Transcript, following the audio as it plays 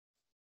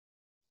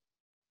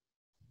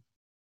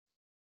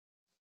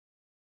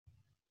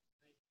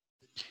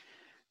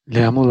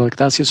Le damos las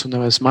gracias una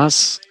vez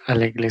más a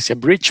la Iglesia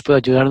Bridge por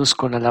ayudarnos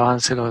con la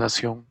alabanza y la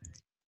oración.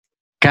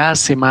 Cada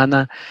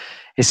semana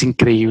es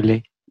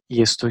increíble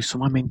y estoy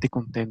sumamente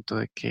contento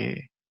de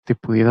que te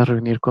pudieras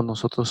reunir con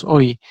nosotros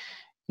hoy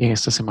en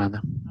esta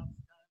semana.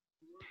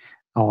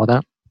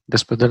 Ahora,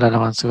 después de la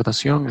alabanza y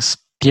oración,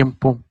 es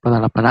tiempo para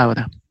la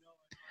palabra.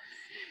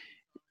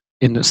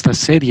 En nuestra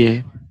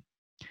serie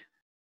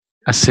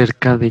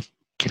acerca de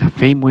que la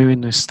fe mueve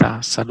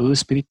nuestra salud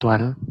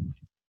espiritual,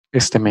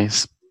 este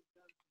mes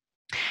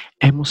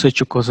hemos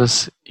hecho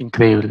cosas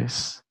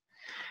increíbles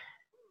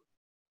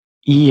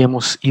y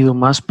hemos ido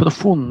más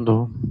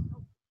profundo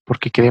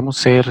porque queremos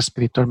ser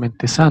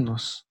espiritualmente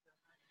sanos.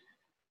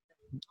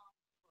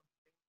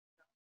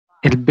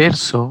 El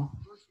verso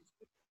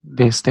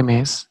de este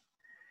mes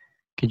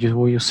que yo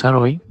voy a usar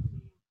hoy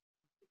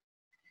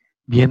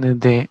viene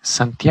de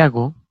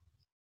Santiago,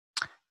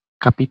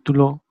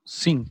 capítulo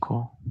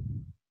 5.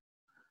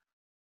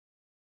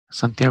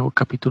 Santiago,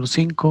 capítulo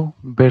 5,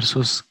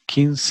 versos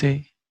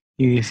 15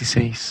 y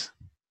 16.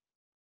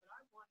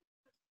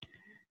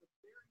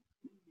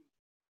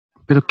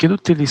 Pero quiero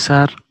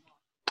utilizar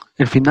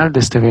el final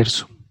de este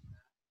verso.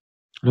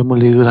 Lo hemos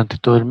leído durante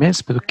todo el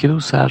mes, pero quiero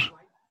usar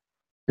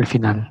el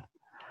final.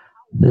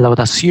 La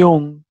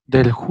oración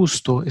del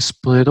justo es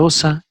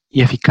poderosa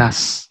y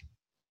eficaz.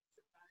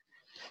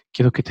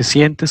 Quiero que te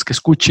sientes, que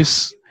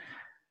escuches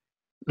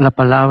la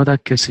palabra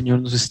que el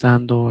Señor nos está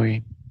dando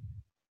hoy,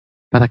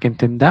 para que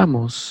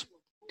entendamos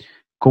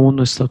cómo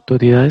nuestra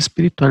autoridad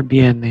espiritual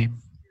viene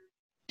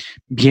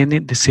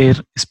de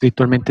ser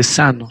espiritualmente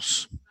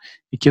sanos.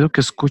 Y quiero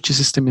que escuches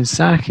este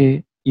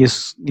mensaje y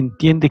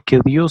entiende que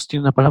Dios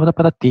tiene una palabra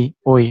para ti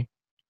hoy.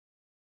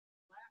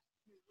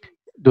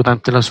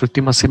 Durante las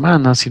últimas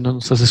semanas, si no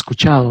nos has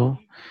escuchado,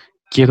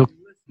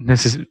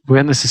 voy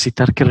a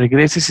necesitar que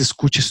regreses y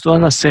escuches toda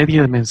la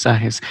serie de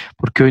mensajes,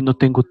 porque hoy no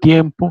tengo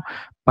tiempo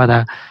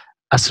para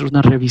hacer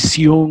una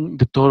revisión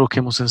de todo lo que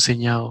hemos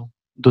enseñado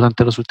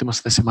durante las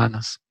últimas 3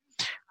 semanas.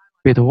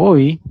 Pero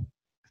hoy,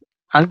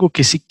 algo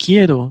que sí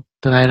quiero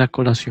traer a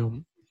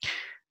colación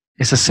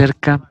es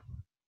acerca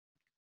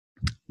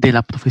de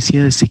la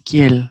profecía de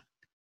Ezequiel,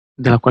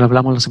 de la cual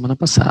hablamos la semana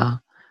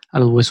pasada, a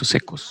los huesos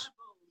secos.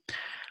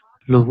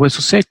 Los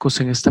huesos secos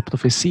en esta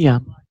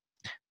profecía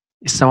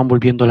estaban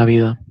volviendo a la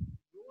vida.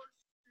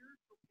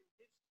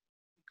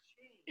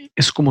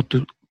 Es como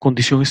tu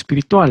condición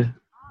espiritual,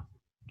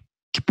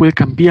 que puede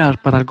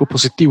cambiar para algo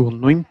positivo,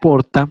 no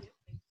importa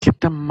qué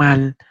tan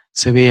mal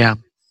se vea.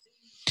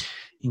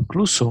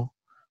 Incluso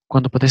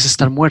cuando parece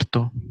estar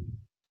muerto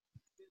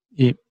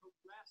y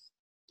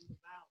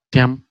te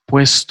han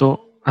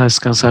puesto a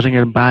descansar en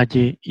el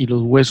valle y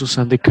los huesos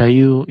han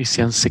decaído y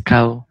se han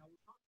secado.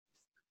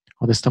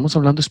 Ahora estamos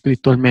hablando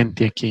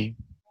espiritualmente aquí.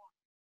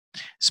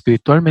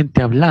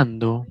 Espiritualmente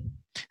hablando,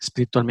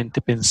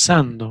 espiritualmente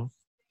pensando.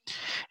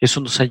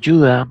 Eso nos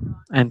ayuda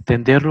a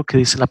entender lo que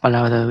dice la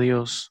palabra de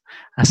Dios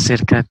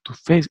acerca de tu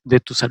fe, de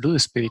tu salud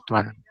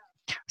espiritual.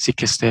 Así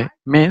que este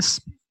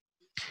mes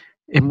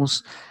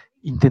hemos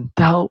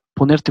intentado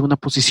ponerte en una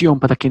posición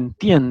para que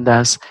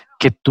entiendas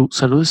que tu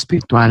salud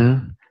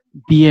espiritual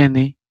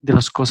viene de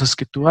las cosas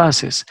que tú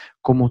haces,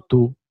 como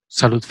tu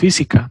salud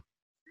física.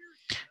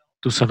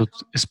 Tu salud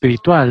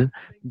espiritual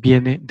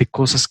viene de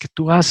cosas que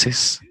tú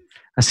haces.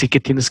 Así que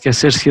tienes que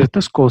hacer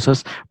ciertas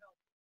cosas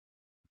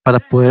para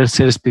poder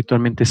ser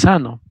espiritualmente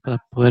sano, para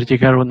poder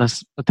llegar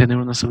a tener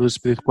una salud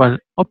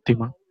espiritual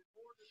óptima.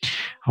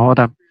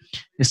 Ahora,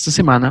 esta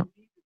semana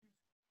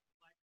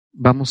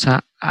vamos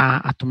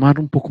a tomar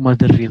un poco más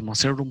de ritmo,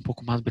 hacerlo un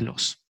poco más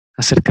veloz,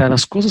 acerca de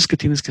las cosas que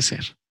tienes que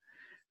hacer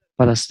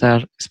para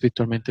estar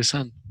espiritualmente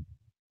sano.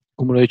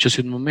 Como lo he dicho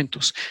hace unos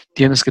momentos,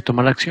 tienes que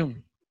tomar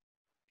acción.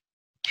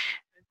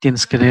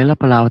 Tienes que leer la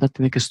palabra,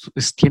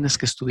 tienes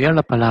que estudiar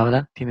la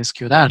palabra, tienes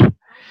que orar,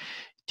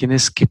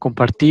 tienes que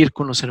compartir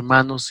con los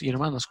hermanos y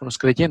hermanas, con los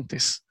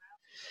creyentes.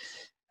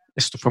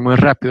 Esto fue muy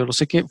rápido, lo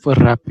sé que fue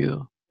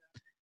rápido.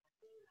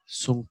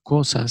 Son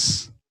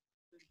cosas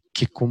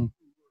que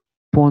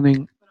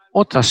componen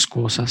otras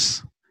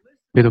cosas,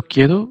 pero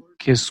quiero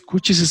que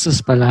escuches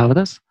esas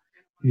palabras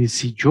y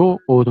si yo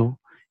oro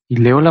y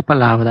leo la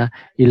palabra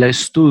y la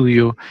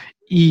estudio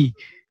y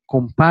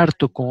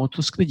comparto con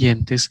otros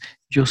creyentes,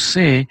 yo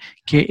sé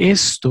que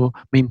esto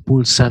me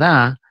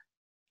impulsará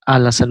a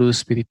la salud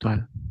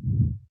espiritual.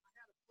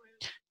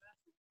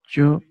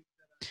 Yo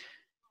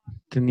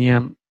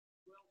tenía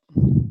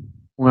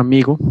un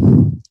amigo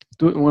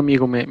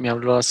me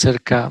habló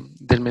acerca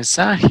del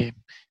mensaje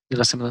de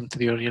la semana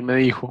anterior y él me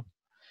dijo,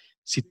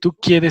 si tú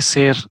quieres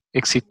ser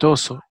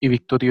exitoso y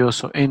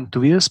victorioso en tu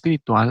vida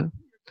espiritual,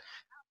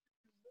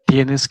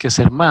 tienes que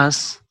hacer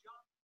más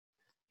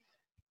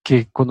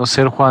que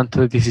conocer Juan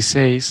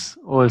 3:16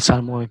 o el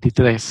Salmo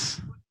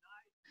 23.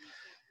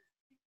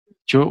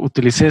 Yo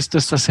utilicé esto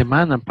esta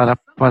semana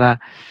para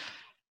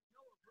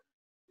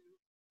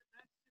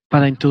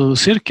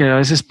introducir que a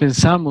veces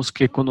pensamos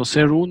que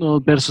conocer uno o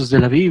dos versos de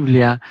la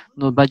Biblia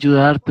nos va a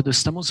ayudar, pero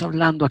estamos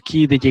hablando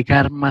aquí de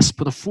llegar más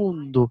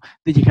profundo,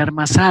 de llegar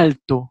más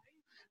alto,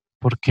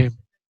 porque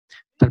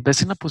Tal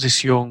vez en la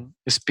posición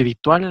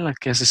espiritual en la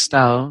que has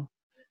estado,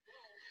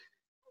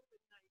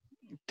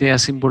 te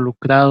has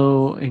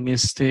involucrado en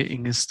esta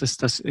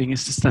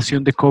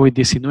estación de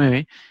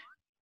COVID-19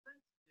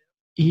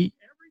 y,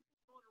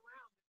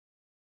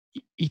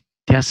 y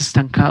te has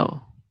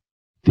estancado.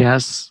 Te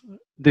has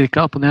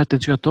dedicado a poner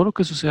atención a todo lo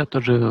que sucede a tu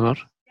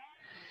alrededor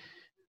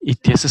y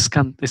te has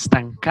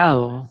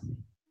estancado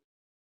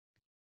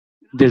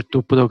de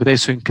tu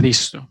progreso en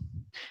Cristo.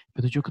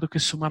 Pero yo creo que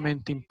es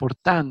sumamente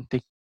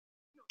importante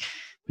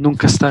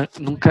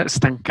nunca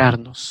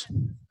estancarnos.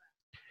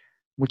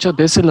 Muchas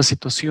veces las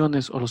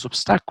situaciones o los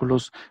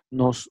obstáculos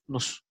nos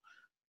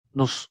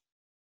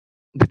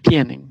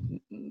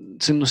detienen,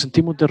 nos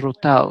sentimos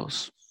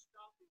derrotados,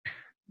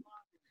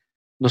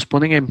 nos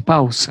ponen en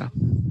pausa.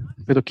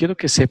 Pero quiero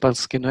que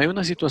sepas que no hay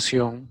una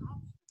situación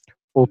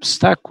o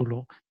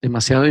obstáculo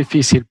demasiado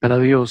difícil para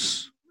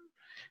Dios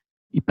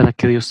y para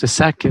que Dios te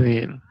saque de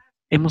él.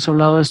 Hemos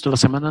hablado de esto la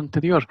semana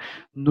anterior.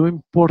 No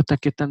importa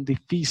qué tan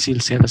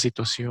difícil sea la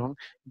situación,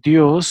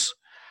 Dios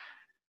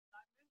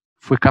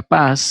fue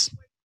capaz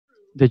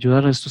de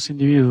ayudar a estos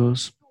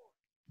individuos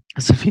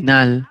hasta el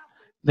final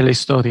de la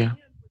historia.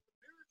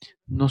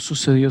 No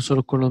sucedió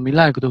solo con los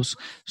milagros,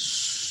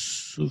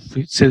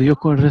 sucedió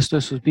con el resto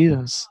de sus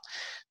vidas.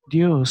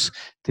 Dios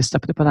te está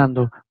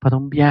preparando para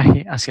un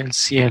viaje hacia el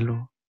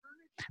cielo,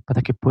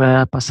 para que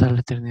pueda pasar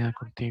la eternidad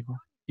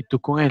contigo y tú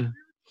con Él.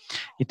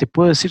 Y te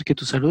puedo decir que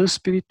tu salud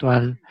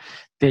espiritual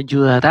te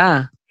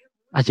ayudará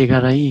a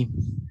llegar ahí.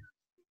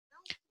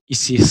 Y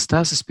si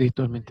estás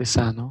espiritualmente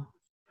sano,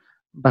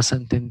 vas a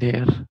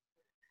entender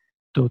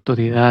tu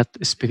autoridad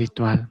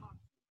espiritual.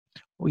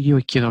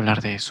 Hoy quiero hablar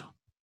de eso.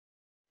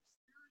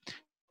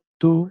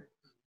 Tu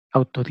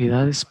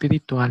autoridad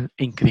espiritual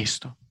en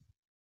Cristo.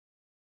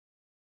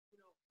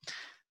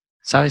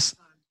 ¿Sabes?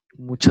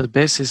 Muchas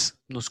veces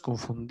nos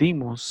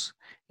confundimos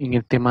en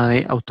el tema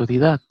de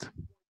autoridad.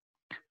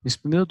 Mis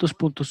primeros 2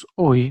 puntos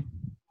hoy,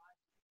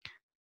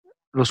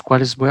 los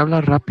cuales voy a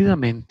hablar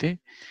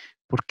rápidamente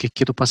porque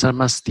quiero pasar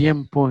más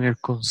tiempo en el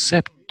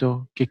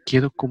concepto que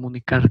quiero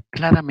comunicar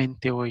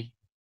claramente hoy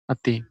a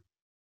ti.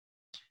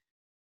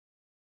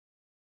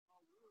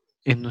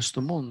 En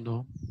nuestro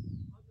mundo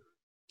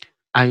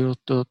hay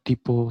otro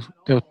tipo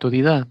de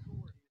autoridad.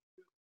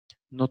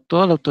 No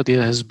toda la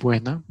autoridad es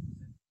buena,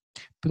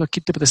 pero aquí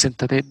te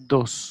presentaré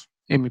 2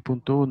 en mi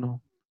punto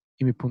 1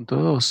 y mi punto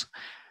 2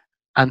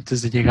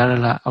 antes de llegar a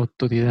la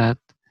autoridad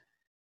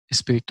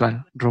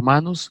espiritual.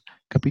 Romanos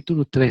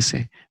capítulo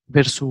 13,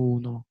 verso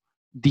 1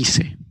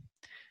 dice: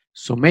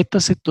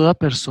 sométase toda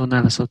persona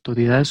a las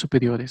autoridades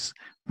superiores,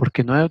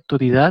 porque no hay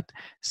autoridad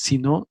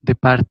sino de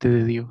parte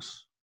de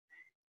Dios.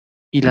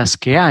 Y las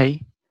que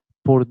hay,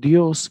 por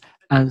Dios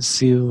han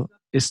sido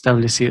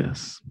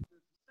establecidas.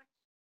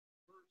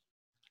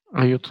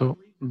 Hay otro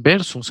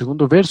verso, un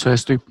segundo verso a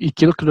esto, y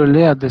quiero que lo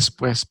leas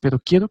después, pero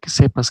quiero que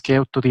sepas que hay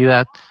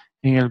autoridad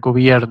en el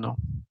gobierno,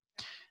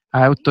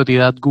 hay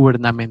autoridad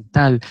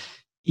gubernamental,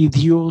 y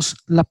Dios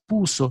la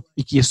puso,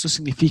 y que esto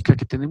significa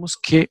que tenemos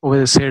que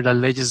obedecer las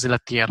leyes de la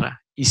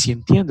tierra. Y si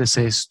entiendes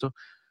esto,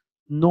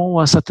 no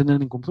vas a tener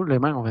ningún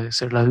problema en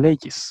obedecer las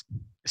leyes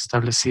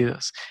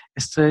establecidas.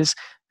 Este es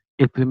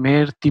el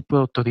primer tipo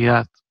de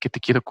autoridad que te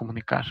quiero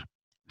comunicar.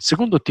 El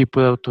segundo tipo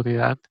de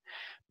autoridad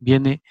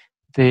viene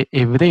de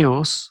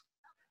Hebreos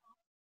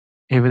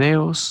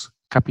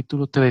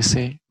capítulo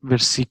 13,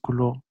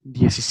 versículo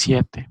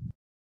 17.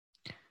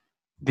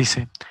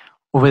 Dice: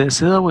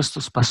 obedeced a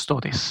vuestros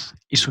pastores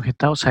y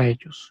sujetaos a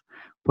ellos,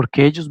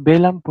 porque ellos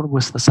velan por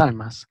vuestras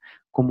almas,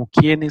 como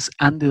quienes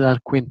han de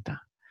dar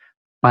cuenta,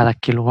 para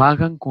que lo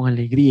hagan con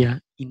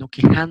alegría y no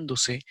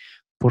quejándose,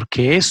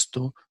 porque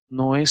esto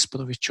no es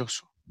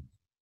provechoso.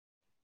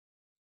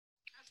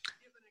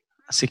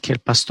 Así que el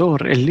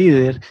pastor, el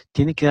líder,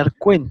 tiene que dar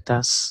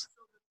cuentas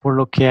por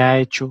lo que ha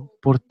hecho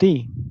por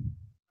ti.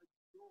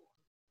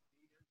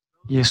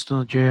 Y esto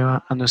nos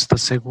lleva a nuestra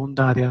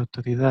segunda área de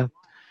autoridad.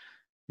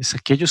 Es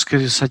aquellos que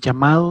Dios ha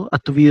llamado a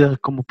tu vida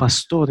como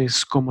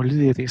pastores, como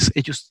líderes.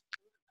 Ellos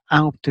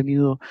han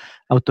obtenido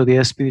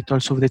autoridad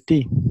espiritual sobre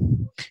ti.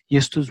 Y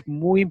esto es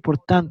muy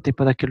importante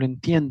para que lo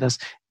entiendas.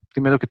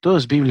 Primero que todo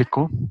es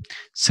bíblico.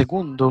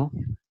 Segundo,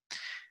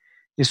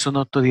 es una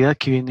autoridad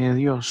que viene de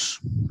Dios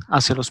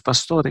hacia los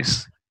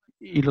pastores.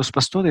 Y los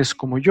pastores,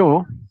 como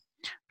yo,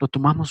 lo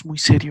tomamos muy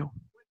serio.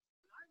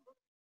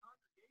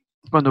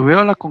 Cuando veo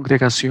a la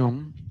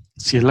congregación,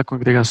 si es la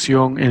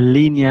congregación en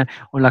línea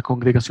o la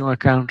congregación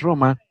acá en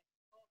Roma,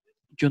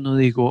 yo no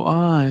digo,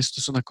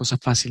 esto es una cosa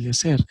fácil de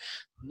hacer.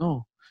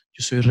 No,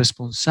 yo soy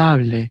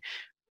responsable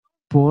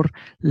por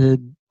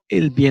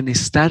el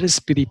bienestar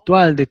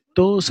espiritual de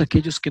todos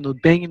aquellos que nos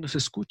ven y nos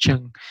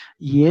escuchan.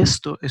 Y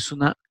esto es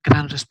una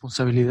gran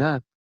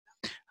responsabilidad.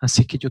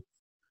 Así que yo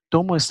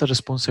tomo esta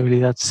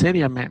responsabilidad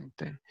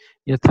seriamente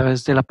y a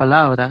través de la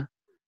palabra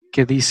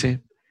que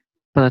dice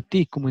para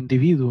ti como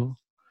individuo,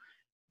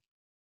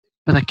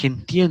 para que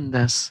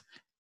entiendas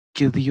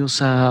que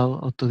Dios ha dado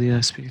autoridad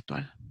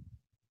espiritual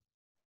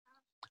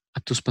a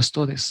tus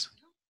pastores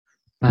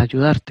para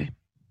ayudarte.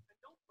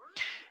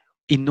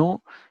 Y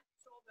no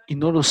y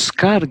no los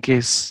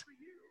cargues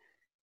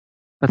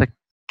para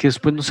que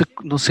después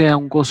no sea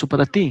un gozo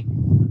para ti.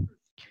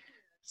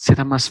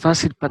 Será más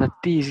fácil para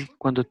ti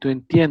cuando tú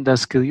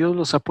entiendas que Dios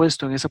los ha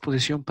puesto en esa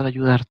posición para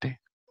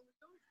ayudarte.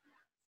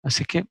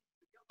 Así que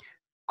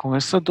con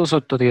estas dos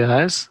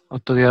autoridades,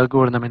 autoridad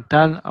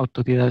gubernamental,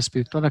 autoridad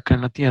espiritual acá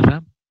en la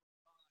tierra,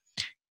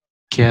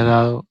 que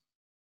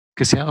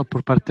se ha dado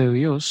por parte de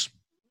Dios,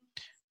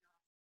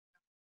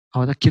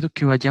 ahora quiero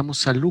que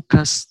vayamos a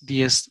Lucas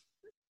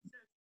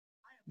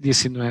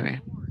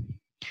 10:19.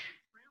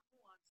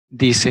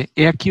 Dice: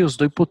 He aquí os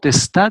doy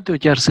potestad de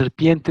hollar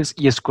serpientes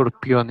y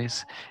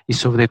escorpiones, y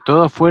sobre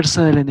toda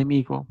fuerza del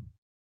enemigo,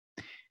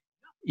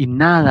 y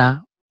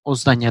nada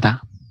os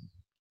dañará.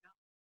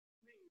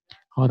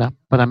 Ahora,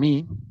 para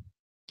mí,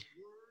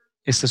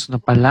 esta es una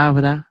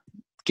palabra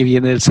que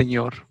viene del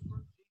Señor.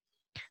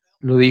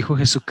 Lo dijo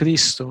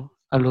Jesucristo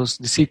a los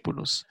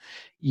discípulos,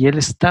 y Él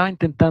estaba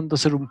intentando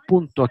hacer un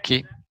punto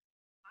aquí.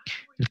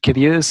 Él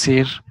quería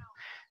decir,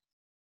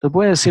 les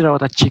voy a decir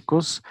ahora,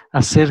 chicos,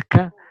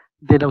 acerca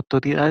de la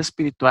autoridad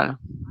espiritual.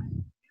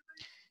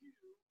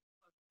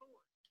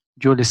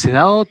 Yo les he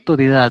dado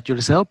autoridad, yo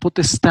les he dado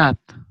potestad.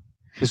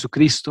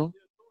 Jesucristo,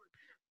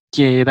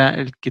 que era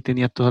el que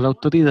tenía toda la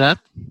autoridad,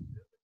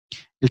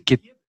 el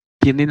que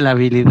tiene la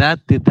habilidad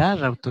de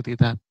dar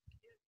autoridad.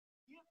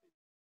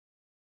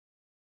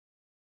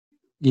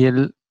 Y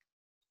Él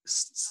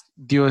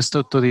dio esta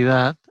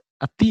autoridad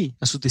a ti,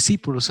 a sus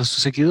discípulos, a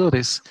sus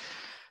seguidores,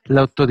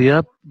 la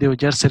autoridad de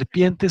hollar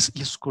serpientes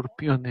y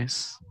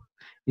escorpiones,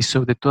 y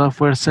sobre toda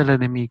fuerza del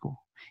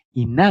enemigo.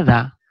 Y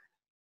nada,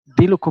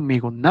 dilo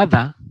conmigo,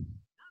 nada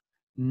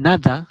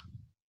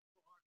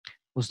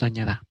os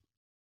dañará.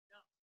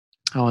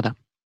 Ahora,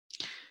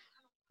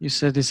 y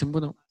ustedes dicen,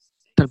 bueno,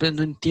 tal vez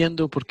no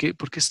entiendo por qué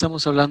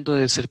estamos hablando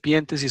de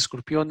serpientes y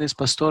escorpiones,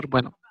 pastor.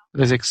 Bueno,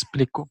 les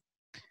explico.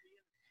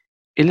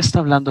 Él está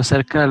hablando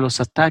acerca de los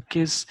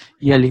ataques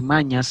y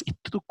alimañas y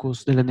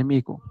trucos del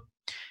enemigo.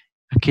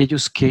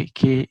 Aquellos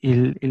que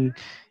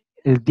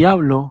el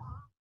diablo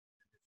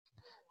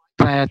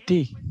trae a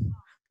ti.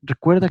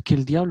 Recuerda que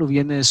el diablo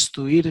viene a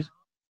destruir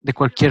de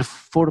cualquier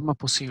forma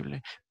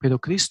posible, pero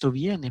Cristo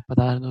viene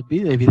para darnos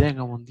vida y vida en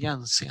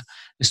abundancia.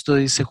 Esto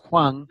dice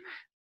Juan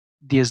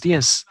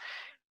 10:10.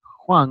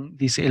 Juan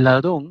dice, el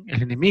ladrón,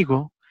 el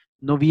enemigo,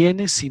 no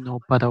viene sino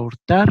para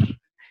hurtar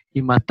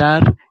y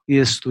matar y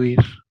destruir.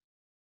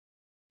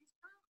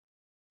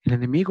 El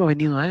enemigo ha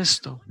venido a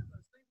esto,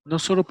 no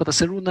solo para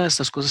hacer una de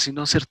estas cosas,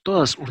 sino hacer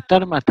todas,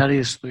 hurtar, matar y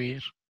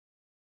destruir.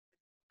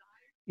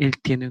 Él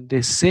tiene un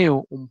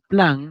deseo, un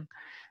plan,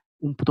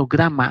 un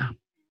programa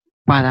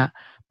para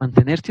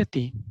mantenerte a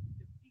ti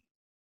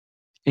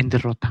en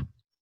derrota.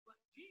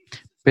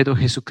 Pero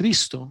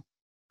Jesucristo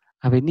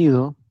ha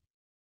venido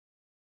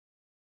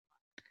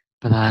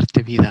para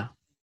darte vida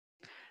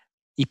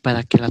y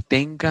para que la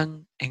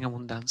tengan en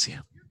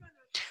abundancia.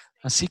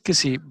 Así que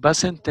si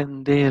vas a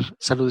entender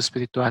salud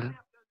espiritual,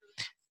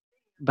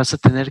 vas a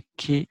tener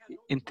que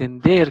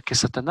entender que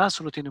Satanás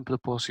solo tiene un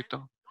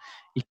propósito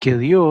y que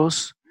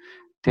Dios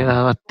te ha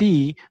dado a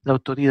ti la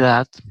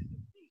autoridad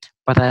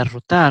para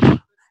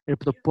derrotar el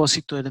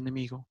propósito del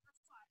enemigo.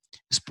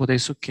 Es por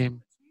eso que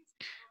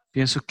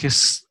pienso que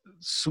es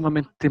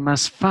sumamente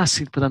más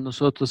fácil para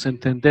nosotros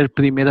entender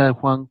 1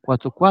 Juan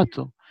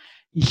 4:4.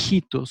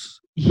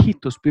 Hijitos,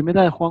 hijitos,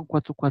 1 Juan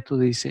 4:4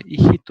 dice,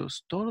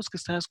 hijitos, todos los que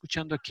están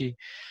escuchando aquí,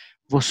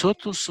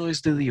 vosotros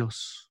sois de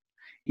Dios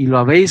y lo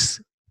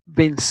habéis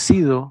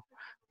vencido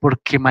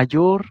porque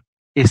mayor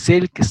es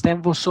el que está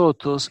en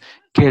vosotros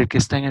que el que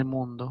está en el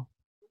mundo.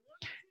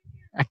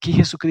 Aquí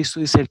Jesucristo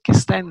dice, el que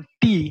está en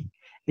ti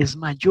es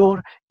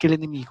mayor que el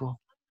enemigo.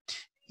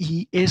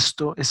 Y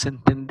esto es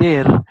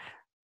entender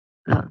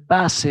las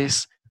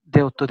bases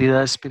de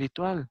autoridad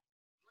espiritual.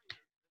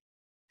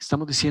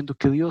 Estamos diciendo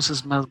que Dios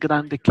es más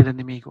grande que el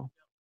enemigo.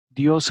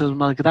 Dios es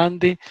más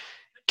grande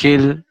que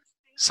el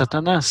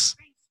Satanás.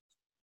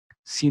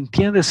 Si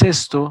entiendes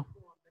esto,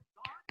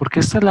 porque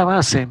esta es la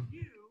base,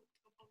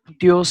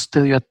 Dios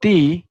te dio a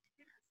ti,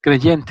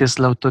 creyentes,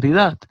 la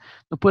autoridad.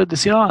 No puedes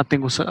decir,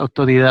 tengo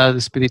autoridad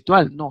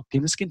espiritual. No,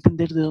 tienes que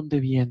entender de dónde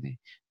viene.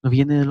 No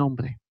viene del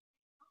hombre.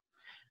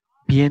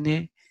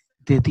 Viene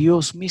de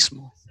Dios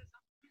mismo.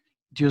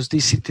 Dios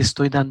dice, te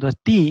estoy dando a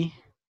ti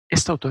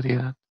esta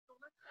autoridad.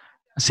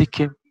 Así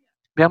que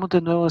veamos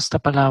de nuevo esta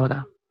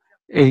palabra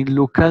en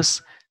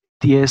Lucas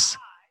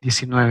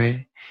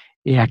 10:19.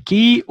 Y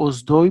aquí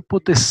os doy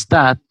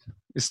potestad,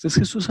 este es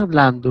Jesús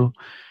hablando,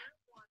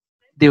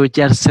 de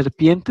hollar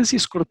serpientes y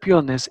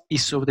escorpiones y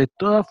sobre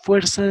toda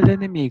fuerza del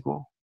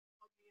enemigo,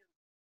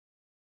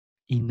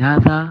 y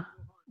nada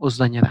os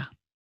dañará.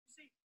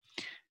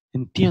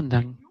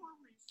 Entiendan,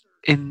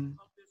 en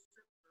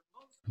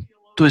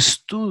tu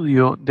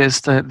estudio de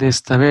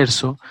este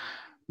verso,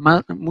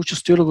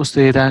 muchos teólogos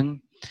te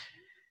dirán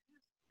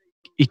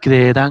y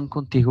creerán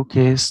contigo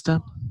que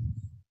esta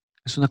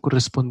es una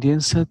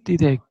correspondencia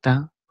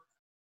directa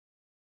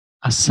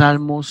a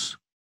Salmos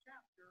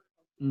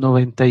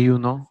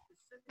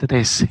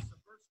 91:13.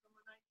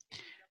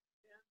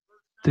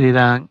 Te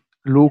dirán,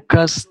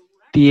 Lucas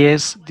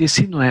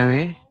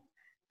 10:19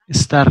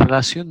 está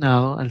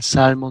relacionado al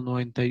Salmo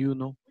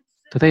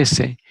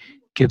 91:13,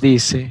 que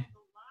dice: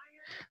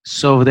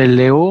 sobre el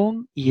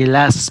león y el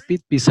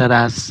áspid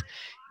pisarás,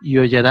 y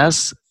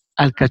hollarás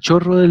al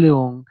cachorro de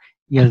león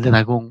y al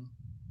dragón.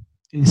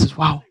 Y dices,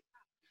 wow,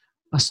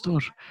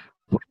 pastor,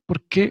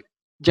 ¿por qué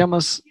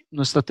llamas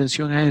nuestra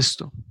atención a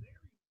esto?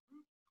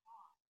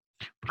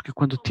 Porque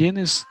cuando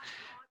tienes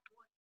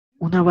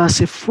una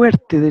base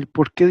fuerte del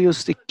por qué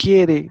Dios te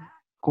quiere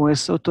con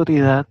esta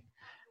autoridad,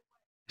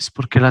 es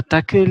porque el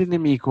ataque del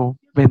enemigo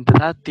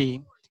vendrá a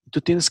ti.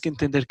 Tú tienes que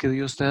entender que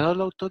Dios te ha dado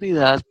la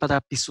autoridad para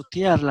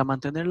pisotearla,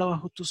 mantenerla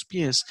bajo tus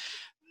pies.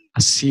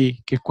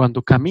 Así que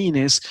cuando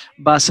camines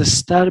vas a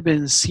estar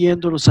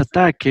venciendo los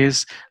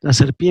ataques, las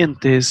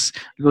serpientes,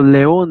 los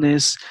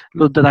leones,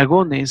 los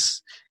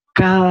dragones,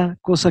 cada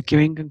cosa que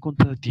venga en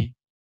contra de ti.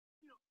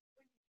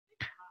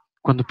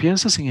 Cuando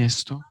piensas en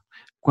esto,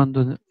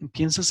 cuando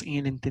piensas en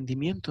el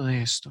entendimiento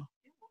de esto,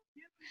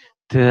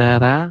 te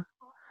dará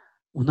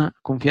una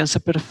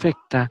confianza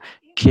perfecta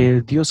que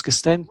el Dios que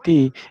está en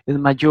ti es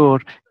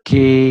mayor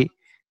que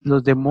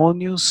los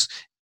demonios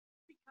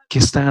que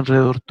están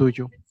alrededor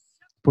tuyo.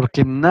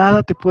 Porque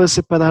nada te puede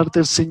separar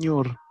del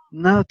Señor,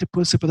 nada te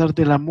puede separar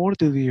del amor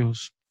de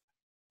Dios.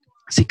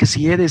 Así que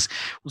si eres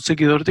un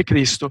seguidor de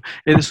Cristo,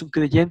 eres un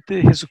creyente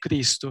de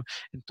Jesucristo,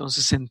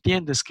 entonces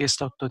entiendes que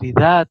esta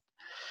autoridad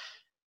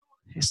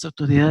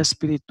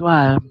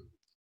espiritual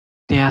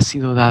te ha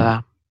sido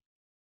dada.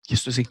 Y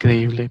esto es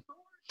increíble.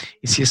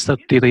 Y si esta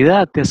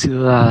autoridad te ha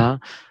sido dada,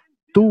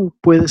 tú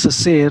puedes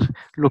hacer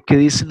lo que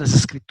dicen las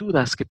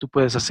Escrituras que tú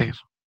puedes hacer.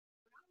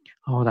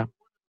 Ahora,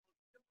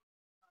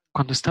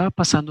 cuando estaba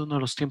pasando uno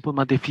de los tiempos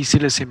más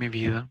difíciles en mi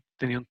vida,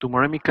 tenía un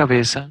tumor en mi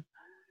cabeza,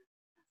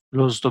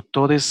 los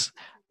doctores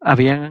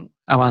habían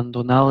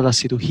abandonado la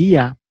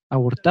cirugía,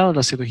 abortado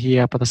la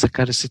cirugía para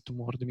sacar ese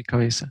tumor de mi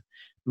cabeza.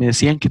 Me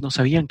decían que no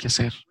sabían qué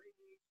hacer.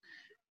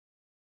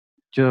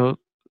 Yo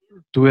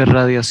tuve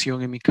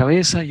radiación en mi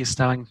cabeza y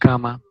estaba en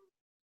cama.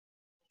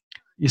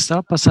 Y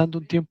estaba pasando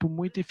un tiempo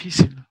muy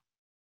difícil.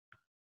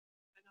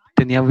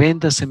 Tenía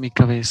vendas en mi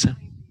cabeza.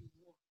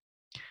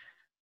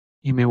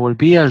 Y me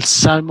volví al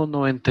Salmo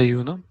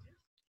 91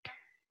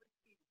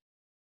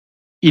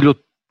 y lo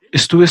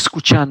estuve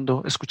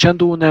escuchando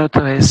una y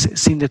otra vez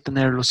sin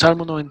detenerlo.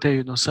 Salmo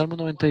 91, Salmo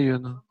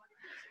 91.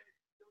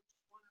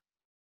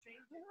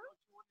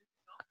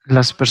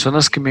 Las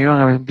personas que me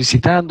iban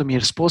visitando, mi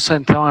esposa,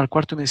 entraban al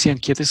cuarto y me decían,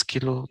 ¿quieres que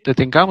lo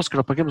detengamos, que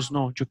lo apaguemos?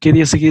 No, yo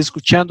quería seguir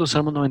escuchando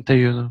Salmo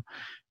 91.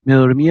 Me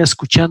dormía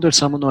escuchando el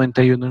Salmo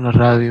 91 en la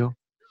radio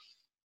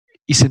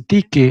y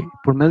sentí que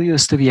por medio de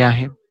este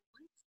viaje,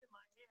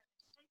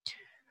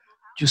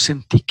 yo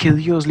sentí que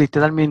Dios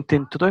literalmente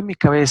entró en mi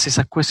cabeza y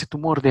sacó ese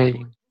tumor de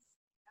ahí.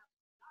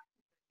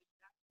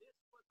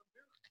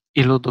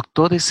 Y los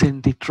doctores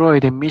en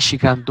Detroit, en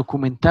Michigan,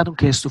 documentaron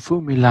que esto fue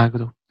un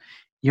milagro.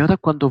 Y ahora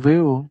cuando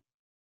veo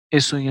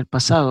eso en el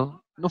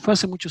pasado, no fue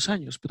hace muchos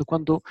años, pero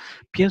cuando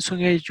pienso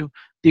en ello,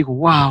 digo,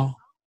 wow,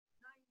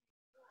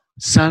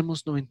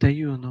 Salmos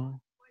 91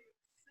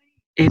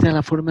 era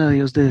la forma de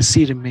Dios de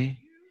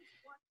decirme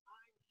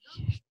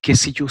que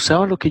si yo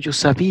usaba lo que yo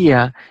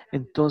sabía,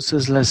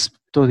 entonces la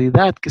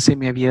autoridad que se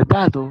me había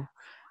dado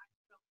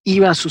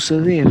iba a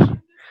suceder.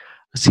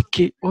 Así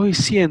que hoy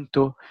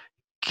siento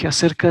que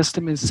acerca de este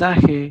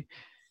mensaje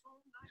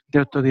de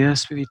autoridad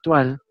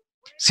espiritual,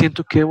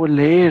 siento que debo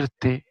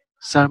leerte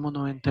Salmo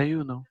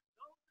 91.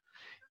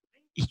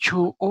 Y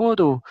yo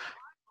oro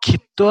que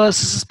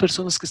todas esas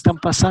personas que están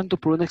pasando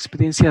por una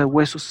experiencia de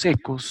huesos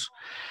secos,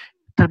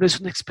 tal vez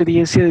una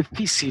experiencia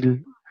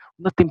difícil,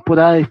 una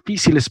temporada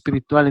difícil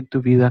espiritual en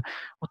tu vida,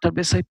 o tal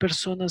vez hay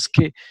personas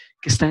que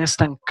están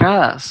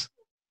estancadas,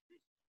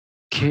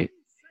 que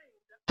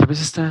tal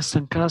vez están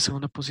estancadas en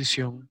una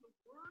posición.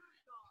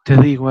 Te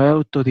digo, hay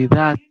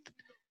autoridad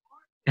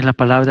en la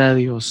palabra de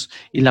Dios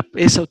y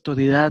esa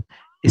autoridad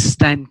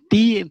está en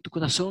ti, en tu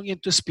corazón y en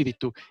tu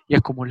espíritu. Y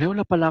como leo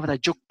la palabra,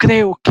 yo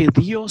creo que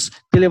Dios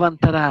te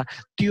levantará.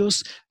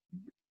 Dios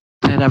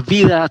traerá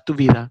vida a tu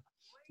vida.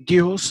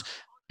 Dios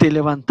te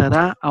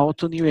levantará a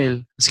otro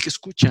nivel. Así que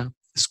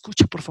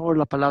escucha por favor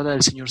la palabra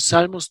del Señor.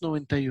 Salmos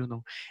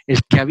 91. El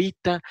que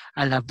habita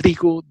al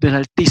abrigo del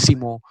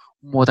Altísimo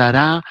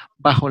morará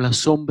bajo la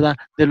sombra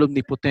del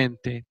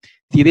Omnipotente.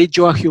 Diré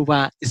yo a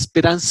Jehová,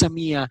 esperanza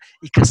mía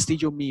y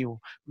castillo mío,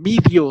 mi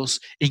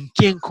Dios, en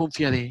quien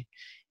confiaré.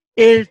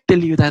 Él te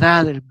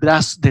librará del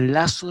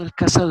lazo del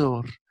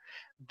cazador,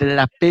 de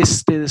la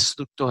peste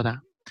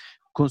destructora.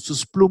 Con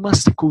sus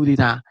plumas te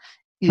cubrirá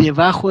y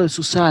debajo de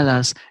sus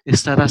alas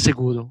estarás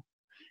seguro.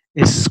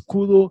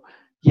 Escudo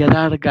y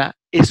adarga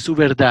es su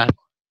verdad.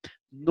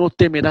 No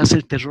temerás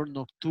el terror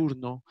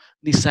nocturno,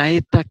 ni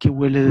saeta que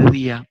huele de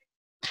día,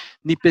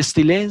 ni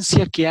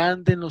pestilencia que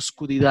ande en la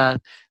oscuridad,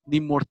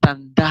 ni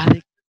mortandad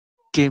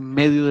que en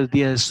medio del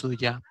día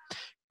destruya.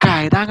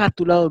 Caerán a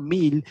tu lado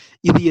 1,000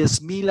 y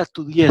 10,000 a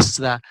tu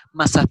diestra,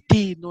 mas a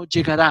ti no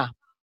llegará.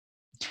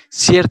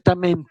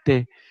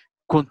 Ciertamente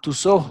con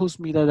tus ojos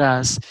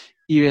mirarás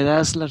y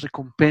verás la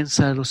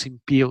recompensa de los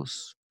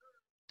impíos.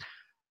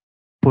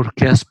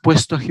 porque has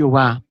puesto a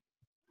Jehová,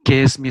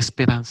 que es mi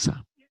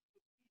esperanza.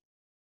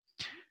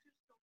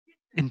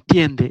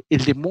 Entiende,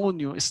 el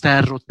demonio está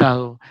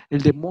derrotado.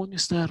 El demonio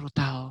está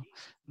derrotado.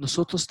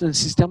 Nosotros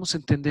necesitamos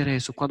entender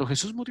eso. Cuando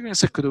Jesús murió en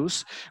esa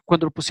cruz,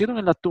 cuando lo pusieron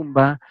en la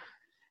tumba,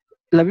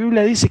 la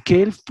Biblia dice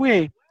que Él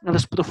fue a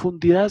las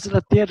profundidades de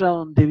la tierra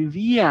donde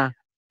vivía,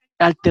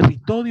 al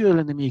territorio del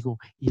enemigo,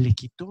 y le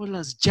quitó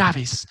las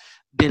llaves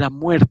de la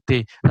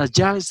muerte, las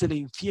llaves del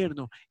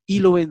infierno, y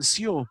lo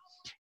venció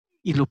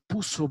y lo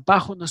puso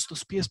bajo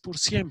nuestros pies por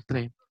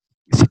siempre.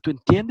 Y si tú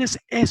entiendes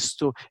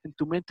esto en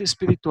tu mente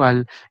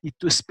espiritual y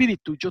tu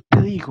espíritu, yo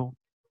te digo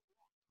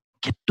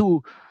que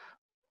tú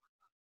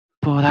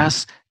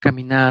podrás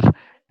caminar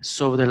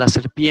sobre las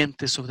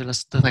serpientes, sobre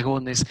los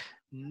dragones.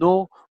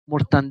 No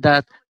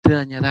mortandad te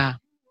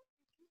dañará.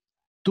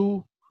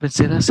 Tú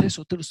vencerás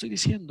eso, te lo estoy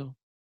diciendo.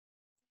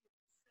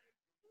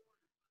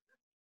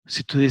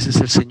 Si tú dices,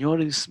 el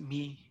Señor es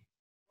mi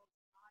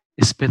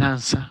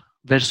esperanza,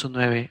 verso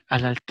 9,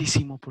 al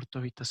Altísimo por tu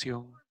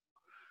habitación.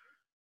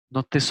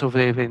 No te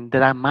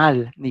sobrevendrá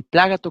mal, ni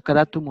plaga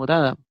tocará tu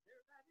morada.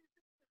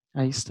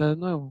 Ahí está de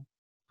nuevo,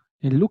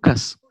 en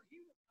Lucas.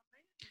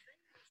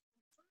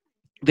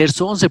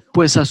 Verso 11,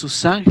 pues a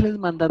sus ángeles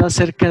mandará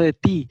cerca de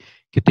ti,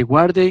 que te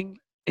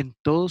guarden en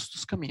todos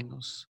tus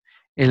caminos.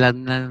 En las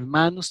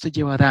manos te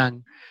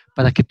llevarán,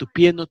 para que tu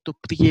pie no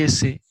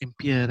tropiece en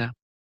piedra.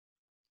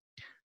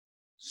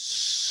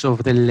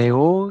 Sobre el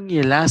león y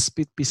el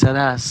áspid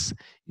pisarás,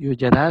 y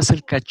hollarás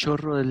el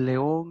cachorro del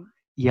león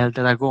y al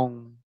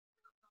dragón.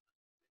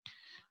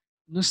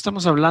 No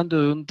estamos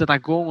hablando de un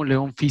dragón o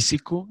león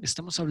físico,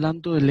 estamos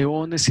hablando de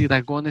leones y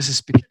dragones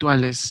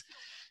espirituales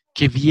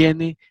que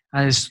viene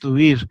a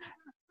destruir,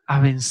 a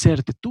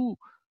vencerte. Tú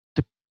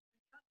te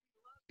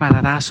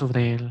pararás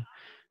sobre él.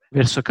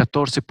 Verso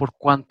 14, por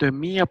cuanto en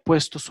mí ha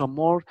puesto su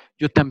amor,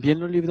 yo también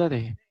lo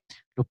libraré.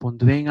 Lo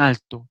pondré en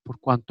alto por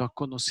cuanto ha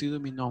conocido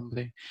mi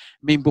nombre.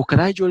 Me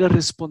invocará y yo le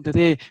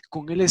responderé.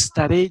 Con él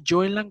estaré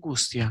yo en la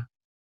angustia.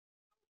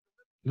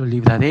 Lo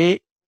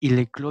libraré y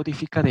le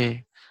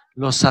glorificaré.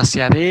 Lo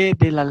saciaré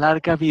de la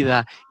larga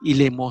vida y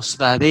le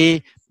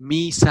mostraré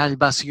mi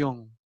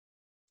salvación.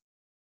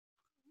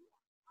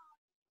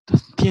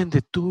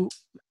 Entiende, tú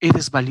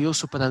eres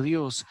valioso para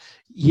Dios.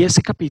 Y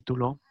ese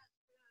capítulo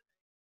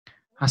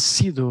ha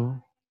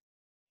sido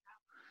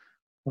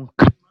un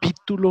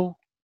capítulo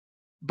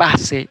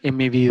base en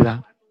mi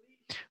vida,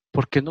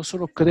 porque no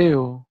solo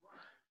creo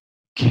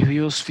que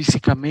Dios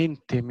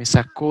físicamente me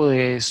sacó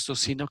de esto,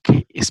 sino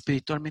que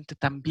espiritualmente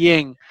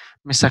también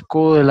me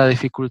sacó de la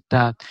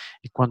dificultad.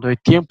 Y cuando hay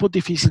tiempos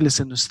difíciles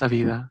en nuestra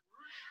vida,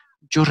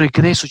 yo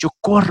regreso, yo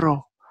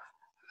corro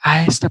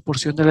a esta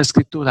porción de la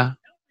Escritura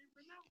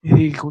y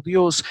digo,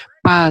 Dios,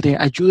 Padre,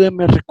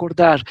 ayúdame a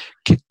recordar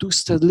que tú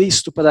estás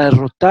listo para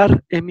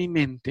derrotar en mi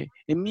mente,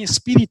 en mi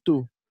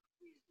espíritu.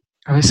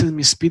 A veces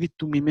mi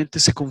espíritu, mi mente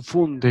se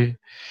confunde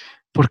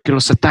porque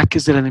los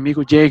ataques del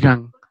enemigo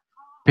llegan,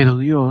 pero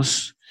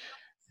Dios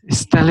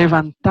está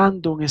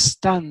levantando un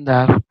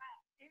estándar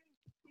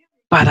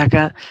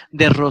para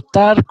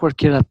derrotar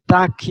cualquier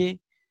ataque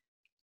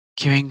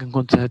que venga en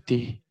contra de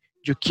ti.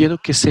 Yo quiero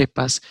que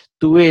sepas,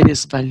 tú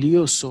eres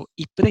valioso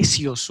y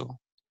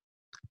precioso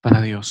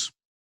para Dios.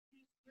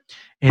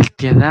 Él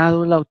te ha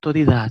dado la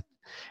autoridad,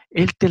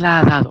 Él te la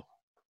ha dado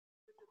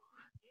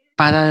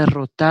para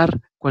derrotar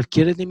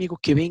cualquier enemigo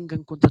que venga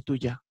en contra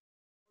tuya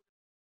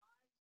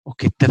o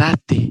que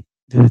trate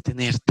de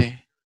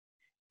detenerte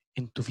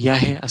en tu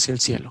viaje hacia el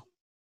cielo.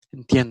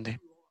 Entiende,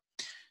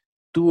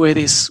 tú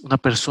eres una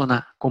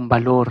persona con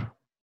valor.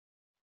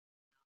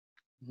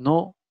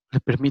 No le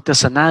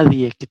permitas a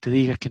nadie que te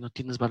diga que no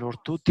tienes valor.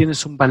 Tú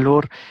tienes un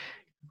valor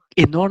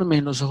enorme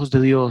en los ojos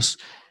de Dios.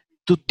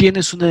 Tú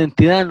tienes una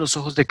identidad en los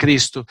ojos de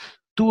Cristo.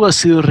 Tú has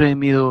sido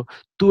redimido.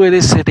 Tú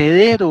eres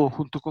heredero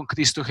junto con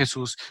Cristo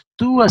Jesús.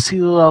 Tú has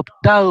sido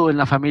adoptado en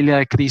la familia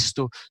de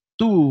Cristo.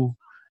 Tú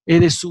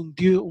eres un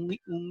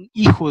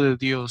hijo de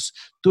Dios.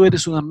 Tú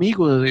eres un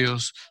amigo de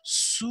Dios.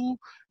 Su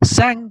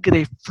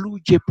sangre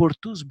fluye por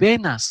tus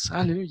venas.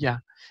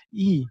 Aleluya.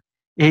 Y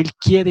Él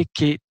quiere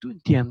que tú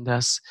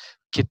entiendas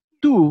que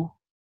tú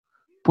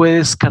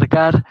puedes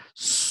cargar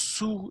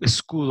su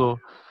escudo.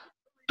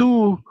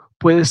 Tú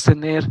puedes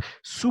tener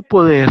su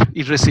poder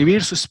y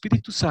recibir su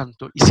Espíritu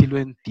Santo. Y si lo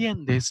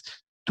entiendes,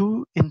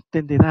 tú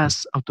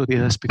entenderás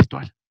autoridad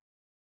espiritual.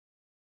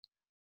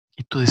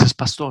 Y tú dices,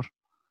 pastor,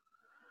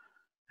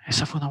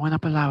 esa fue una buena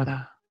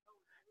palabra,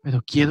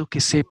 pero quiero que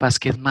sepas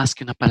que es más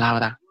que una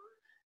palabra.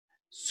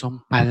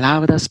 Son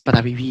palabras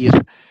para vivir.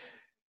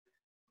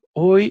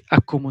 Hoy, a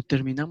como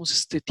terminamos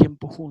este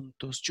tiempo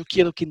juntos, yo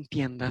quiero que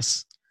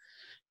entiendas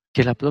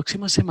que la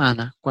próxima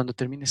semana, cuando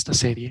termine esta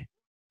serie,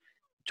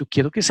 yo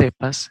quiero que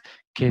sepas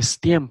que es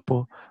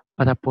tiempo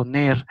para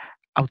poner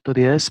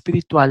autoridad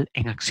espiritual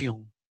en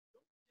acción.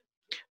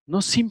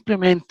 No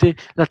simplemente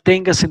la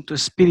tengas en tu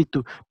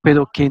espíritu,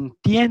 pero que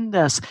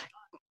entiendas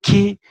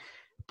qué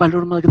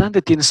valor más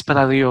grande tienes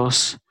para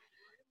Dios.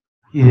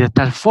 Y de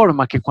tal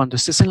forma que cuando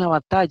estés en la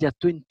batalla,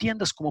 tú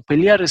entiendas cómo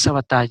pelear esa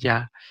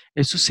batalla.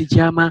 Eso se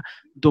llama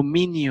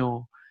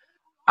dominio.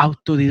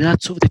 autoridad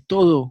sobre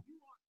todo.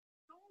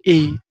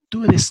 Y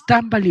tú eres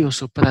tan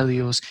valioso para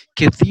Dios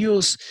que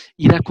Dios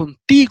irá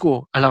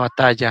contigo a la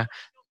batalla.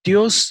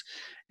 Dios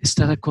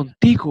estará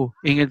contigo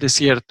en el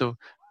desierto.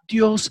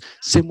 Dios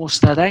se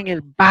mostrará en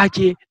el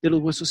valle de los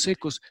huesos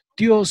secos.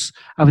 Dios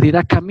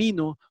abrirá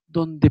camino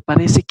donde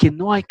parece que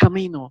no hay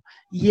camino.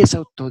 Y esa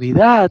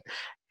autoridad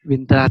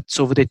vendrá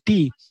sobre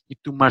ti y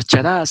tú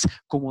marcharás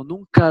como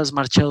nunca has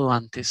marchado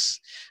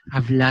antes.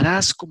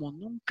 Hablarás como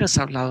nunca has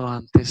hablado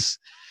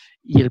antes.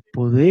 Y el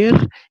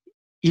poder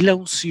y la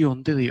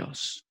unción de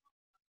Dios.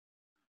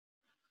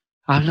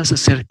 Hablas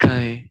acerca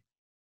de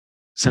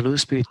salud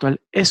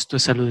espiritual. Esto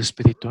es salud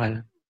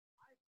espiritual.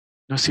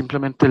 No es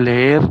simplemente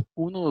leer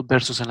 1 o 2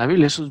 versos en la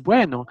Biblia. Eso es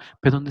bueno,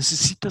 pero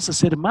necesitas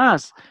hacer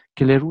más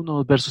que leer 1 o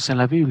 2 versos en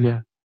la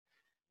Biblia.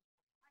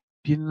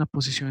 Viene una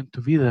posición en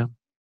tu vida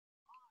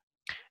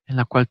en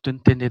la cual tú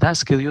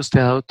entenderás que Dios te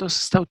ha dado toda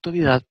esta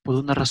autoridad por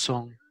una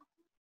razón.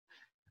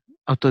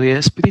 Autoridad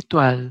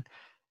espiritual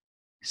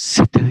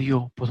se te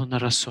dio por una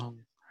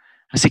razón.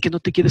 Así que no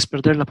te quieres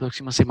perder la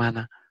próxima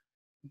semana.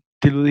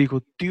 Te lo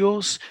digo,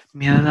 Dios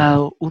me ha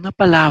dado una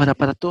palabra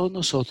para todos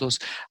nosotros.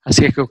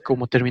 Así que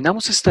como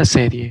terminamos esta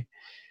serie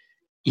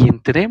y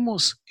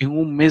entremos en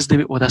un mes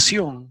de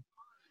oración,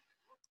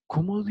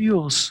 como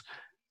Dios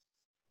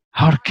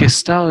ha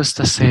orquestado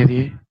esta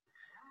serie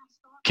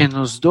que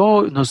nos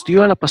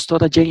dio a la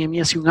pastora Jane y a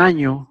mí hace un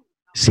año,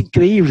 es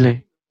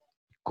increíble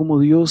como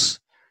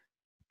Dios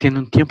tiene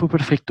un tiempo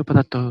perfecto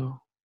para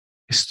todo.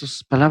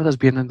 Estas palabras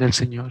vienen del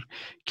Señor.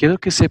 Quiero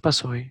que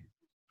sepas hoy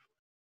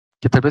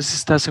que tal vez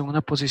estás en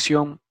una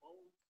posición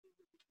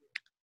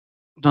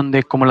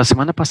donde, como la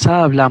semana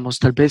pasada hablamos,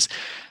 tal vez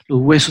los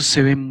huesos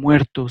se ven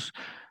muertos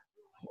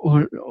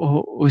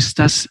o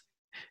estás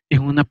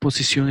en una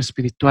posición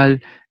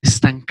espiritual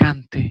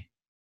estancante.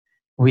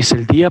 Hoy es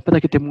el día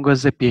para que te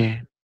pongas de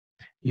pie.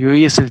 Y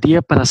hoy es el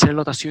día para hacer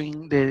la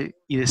oración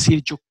y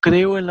decir, yo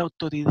creo en la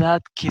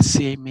autoridad que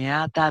se me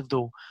ha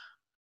dado,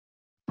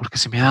 porque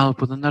se me ha dado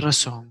por una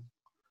razón.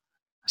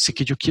 Así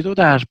que yo quiero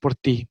orar por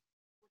ti.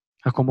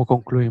 A cómo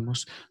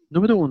concluimos.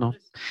 Número 1,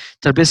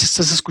 tal vez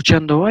estás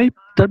escuchando hoy,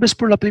 tal vez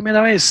por la primera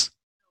vez.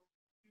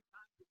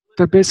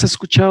 Tal vez has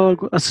escuchado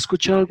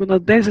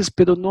algunas veces,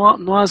 pero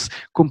no has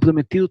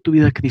comprometido tu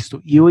vida a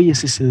Cristo. Y hoy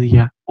es ese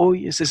día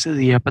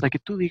para que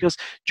tú digas,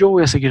 yo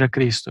voy a seguir a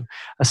Cristo.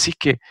 Así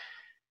que,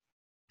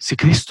 si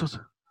Cristo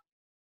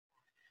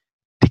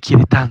te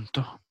quiere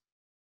tanto,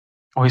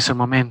 hoy es el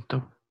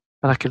momento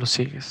para que lo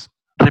sigas.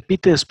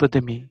 Repite después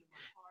de mí,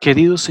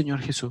 querido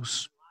Señor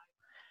Jesús,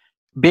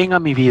 ven a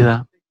mi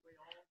vida,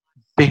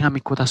 ven a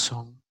mi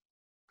corazón,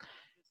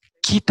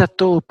 quita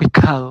todo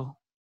pecado.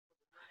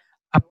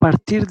 A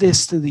partir de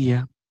este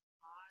día,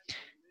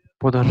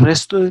 por el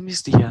resto de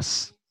mis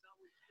días,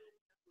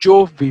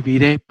 yo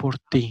viviré por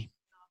ti.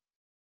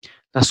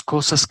 Las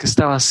cosas que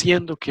estaba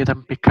haciendo que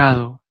eran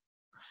pecado,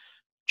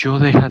 yo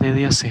dejaré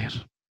de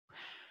hacer,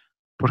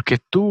 porque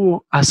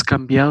tú has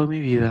cambiado mi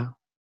vida.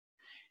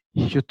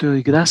 Y yo te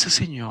doy gracias,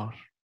 Señor,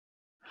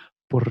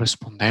 por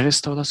responder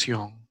esta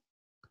oración.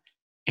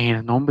 En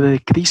el nombre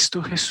de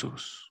Cristo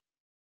Jesús.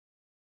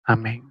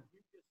 Amén.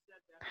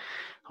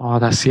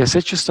 Ahora, si has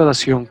hecho esta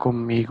oración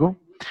conmigo,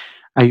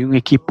 hay un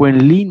equipo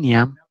en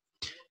línea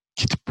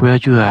que te puede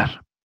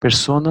ayudar.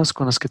 Personas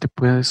con las que te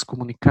puedes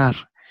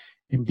comunicar.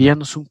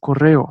 Envíanos un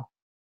correo.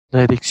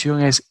 La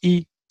dirección es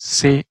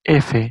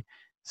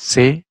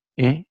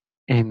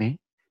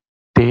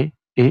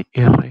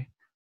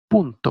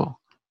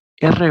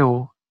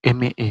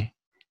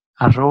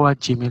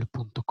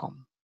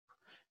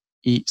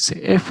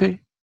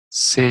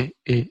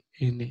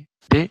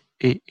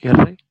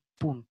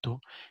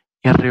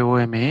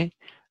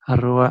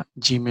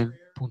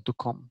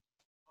icfcenter.rome@gmail.com.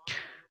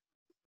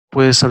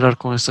 Puedes hablar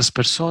con estas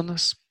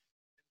personas,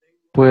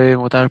 pueden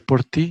orar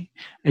por ti,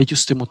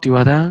 ellos te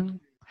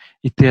motivarán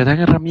y te darán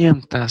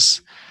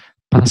herramientas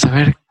para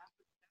saber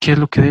qué es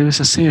lo que debes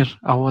hacer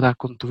ahora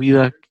con tu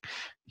vida,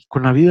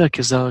 con la vida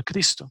que has dado a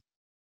Cristo.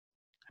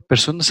 Hay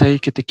personas ahí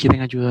que te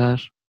quieren ayudar.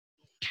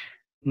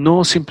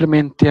 No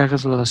simplemente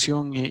hagas la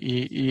oración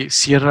y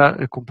cierra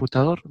el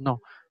computador,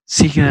 no,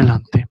 sigue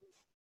adelante.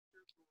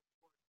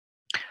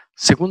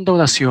 Segunda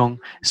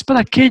oración es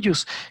para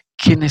aquellos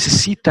que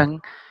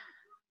necesitan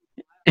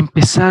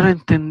empezar a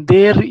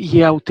entender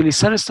y a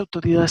utilizar esta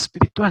autoridad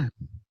espiritual.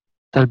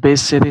 Tal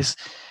vez eres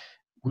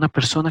una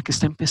persona que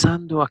está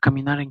empezando a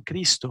caminar en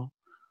Cristo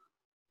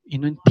y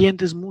no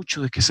entiendes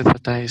mucho de qué se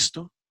trata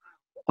esto.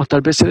 O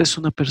tal vez eres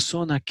una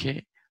persona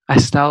que ha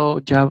estado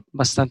ya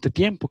bastante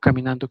tiempo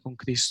caminando con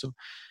Cristo,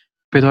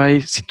 pero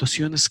hay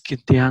situaciones que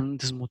te han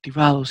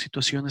desmotivado,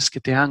 situaciones que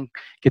te han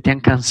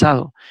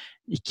cansado.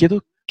 Y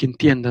quiero que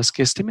entiendas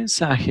que este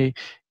mensaje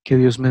que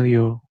Dios me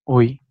dio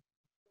hoy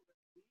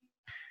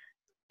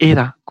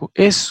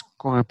es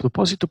con el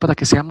propósito para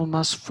que seamos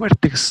más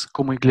fuertes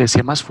como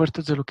iglesia, más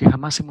fuertes de lo que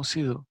jamás hemos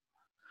sido.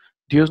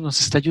 Dios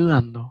nos está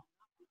ayudando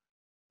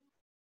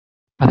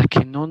para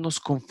que no nos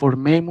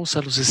conformemos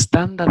a los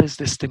estándares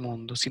de este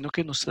mundo, sino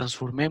que nos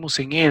transformemos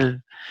en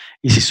Él.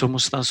 Y si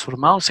somos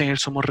transformados en Él,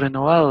 somos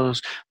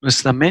renovados,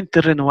 nuestra mente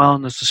renovada,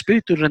 nuestro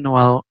espíritu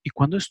renovado. Y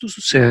cuando esto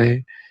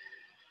sucede,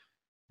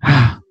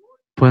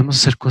 podemos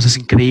hacer cosas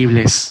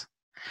increíbles.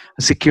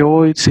 Así que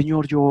hoy,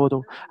 Señor, yo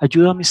oro,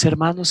 ayuda a mis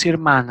hermanos y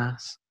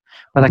hermanas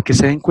para que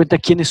se den cuenta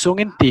quiénes son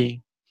en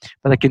ti,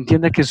 para que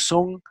entiendan que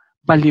son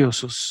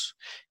valiosos,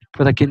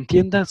 para que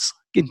entiendan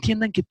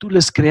que tú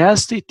les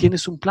creaste y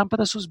tienes un plan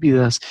para sus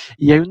vidas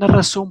y hay una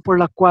razón por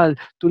la cual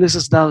tú les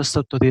has dado esta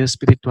autoridad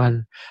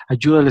espiritual.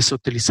 Ayúdales a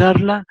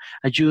utilizarla,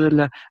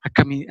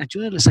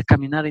 ayúdales a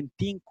caminar en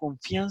ti en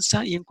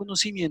confianza y en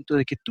conocimiento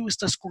de que tú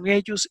estás con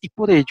ellos y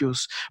por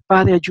ellos.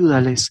 Padre,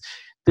 ayúdales.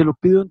 Te lo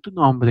pido en tu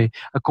nombre,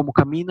 a cómo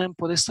caminan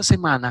por esta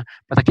semana,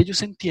 para que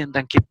ellos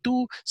entiendan que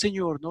tú,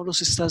 Señor, no los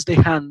estás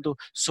dejando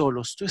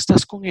solos. Tú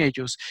estás con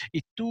ellos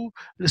y tú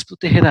les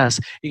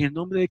protegerás. En el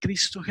nombre de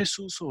Cristo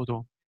Jesús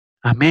oro.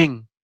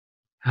 Amén.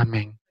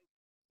 Amén.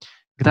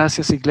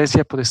 Gracias,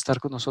 Iglesia, por estar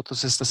con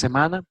nosotros esta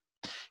semana.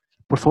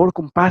 Por favor,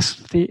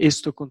 comparte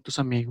esto con tus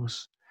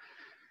amigos.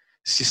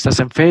 Si estás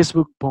en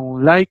Facebook, pon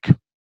un like.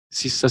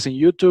 Si estás en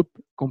YouTube,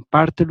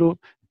 compártelo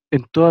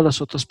en todas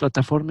las otras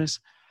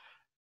plataformas.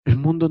 El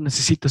mundo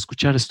necesita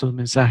escuchar estos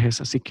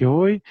mensajes, así que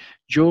hoy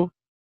yo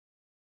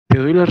te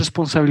doy la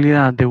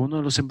responsabilidad de uno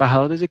de los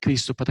embajadores de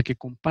Cristo para que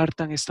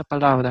compartan esta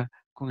palabra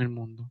con el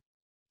mundo.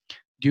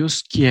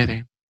 Dios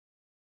quiere,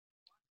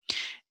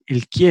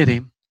 Él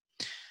quiere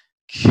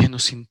que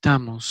nos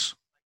sintamos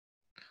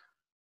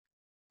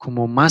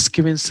como más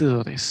que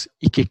vencedores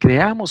y que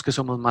creamos que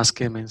somos más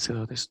que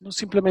vencedores. No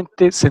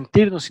simplemente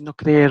sentirnos, sino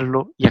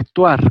creerlo y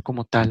actuar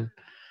como tal.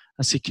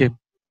 Así que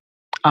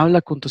habla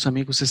con tus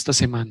amigos esta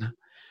semana,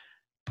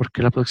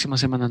 porque la próxima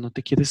semana no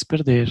te quieres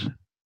perder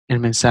el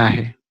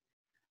mensaje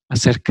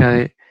acerca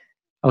de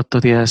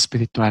autoridad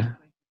espiritual.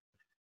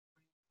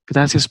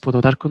 Gracias por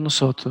orar con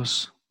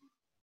nosotros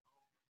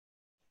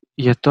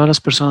y a todas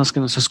las personas que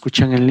nos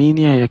escuchan en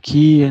línea y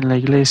aquí en la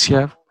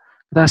iglesia.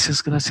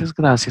 Gracias, gracias,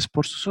 gracias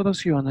por sus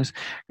oraciones.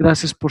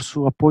 Gracias por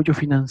su apoyo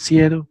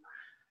financiero.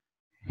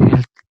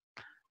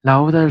 La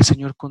obra del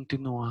Señor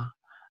continúa.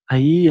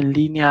 Ahí en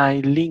línea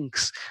hay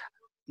links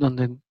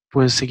donde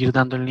puedes seguir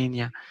dando en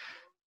línea.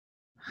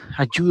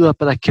 Ayuda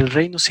para que el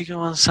reino siga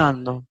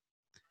avanzando.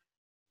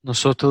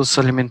 Nosotros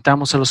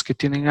alimentamos a los que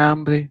tienen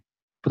hambre,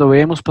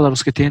 proveemos para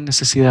los que tienen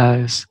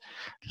necesidades.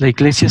 La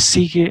iglesia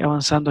sigue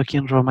avanzando aquí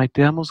en Roma y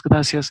te damos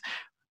gracias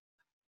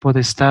por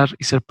estar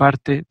y ser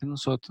parte de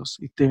nosotros.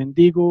 Y te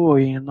bendigo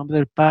hoy en el nombre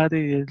del Padre,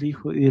 y del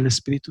Hijo y del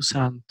Espíritu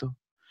Santo.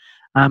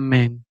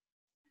 Amén.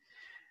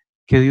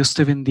 Que Dios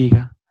te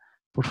bendiga.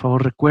 Por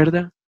favor,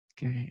 recuerda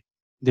de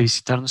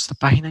visitar nuestra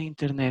página de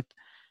internet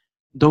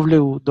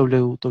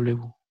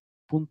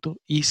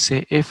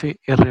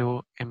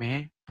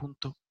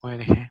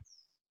www.icfrome.org.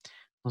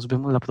 Nos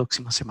vemos la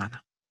próxima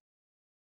semana.